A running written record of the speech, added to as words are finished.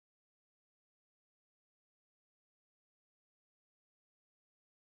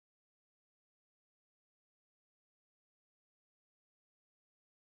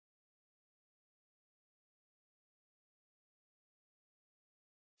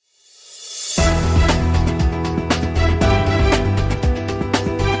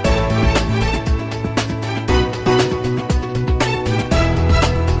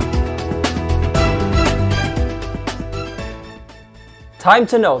Time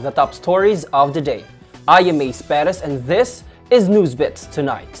to know the top stories of the day. I am Ace Perez and this is Newsbits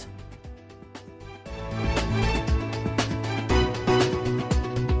Tonight.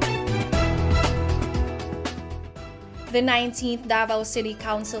 The 19th Davao City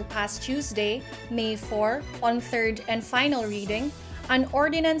Council passed Tuesday, May 4, on third and final reading, an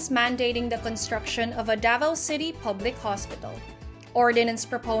ordinance mandating the construction of a Davao City public hospital. Ordinance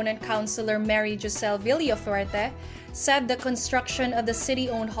proponent Councilor Mary Giselle Villafuerte said the construction of the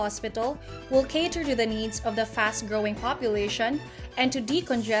city-owned hospital will cater to the needs of the fast-growing population and to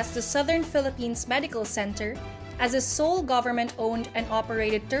decongest the Southern Philippines Medical Center as a sole government-owned and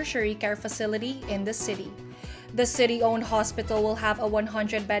operated tertiary care facility in the city. The city-owned hospital will have a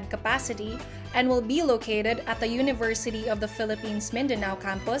 100-bed capacity and will be located at the University of the Philippines Mindanao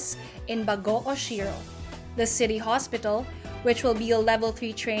campus in Bago, Oshiro. The city hospital, which will be a Level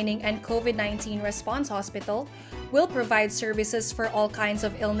 3 training and COVID-19 response hospital, will provide services for all kinds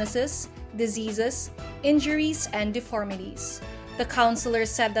of illnesses, diseases, injuries, and deformities. The councilor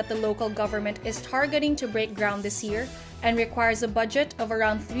said that the local government is targeting to break ground this year and requires a budget of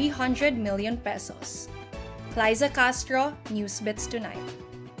around 300 million pesos. Liza Castro, Newsbits Tonight.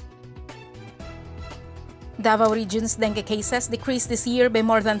 Davao Region's dengue cases decreased this year by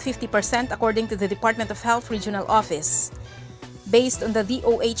more than 50% according to the Department of Health Regional Office. Based on the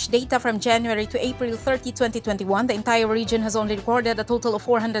DOH data from January to April 30, 2021, the entire region has only recorded a total of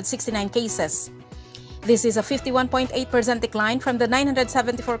 469 cases. This is a 51.8% decline from the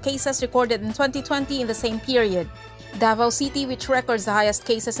 974 cases recorded in 2020 in the same period. Davao City, which records the highest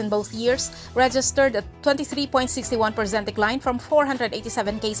cases in both years, registered a 23.61% decline from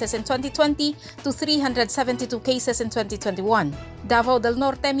 487 cases in 2020 to 372 cases in 2021. Davao del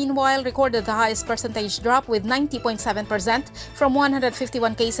Norte, meanwhile, recorded the highest percentage drop with 90.7% from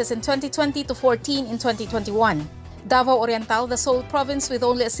 151 cases in 2020 to 14 in 2021. Davao Oriental, the sole province with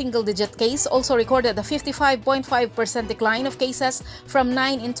only a single-digit case, also recorded a 55.5% decline of cases from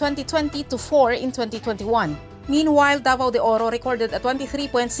 9 in 2020 to 4 in 2021. Meanwhile, Davao de Oro recorded a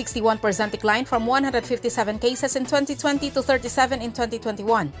 23.61% decline from 157 cases in 2020 to 37 in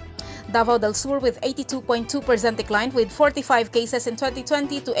 2021. Davao del Sur with 82.2% decline with 45 cases in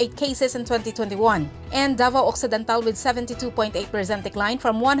 2020 to 8 cases in 2021. And Davao Occidental with 72.8% decline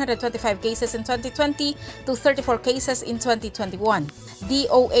from 125 cases in 2020 to 34 cases in 2021.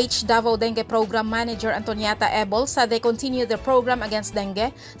 DOH Davao Dengue Program Manager Antoniata Ebol said they continue their program against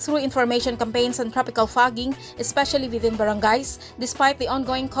dengue through information campaigns and tropical fogging, especially within barangays, despite the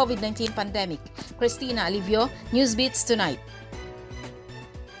ongoing COVID-19 pandemic. Christina Alivio, Newsbeats Tonight.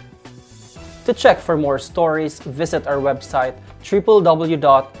 To check for more stories, visit our website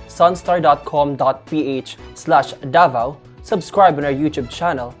www.sunstar.com.ph/Davao, subscribe on our YouTube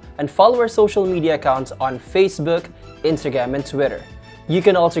channel, and follow our social media accounts on Facebook, Instagram, and Twitter. You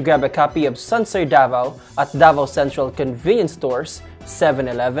can also grab a copy of Sunstar Davao at Davao Central Convenience Stores,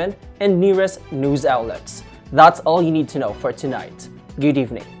 7-Eleven, and nearest news outlets. That's all you need to know for tonight. Good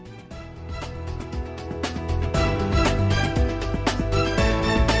evening.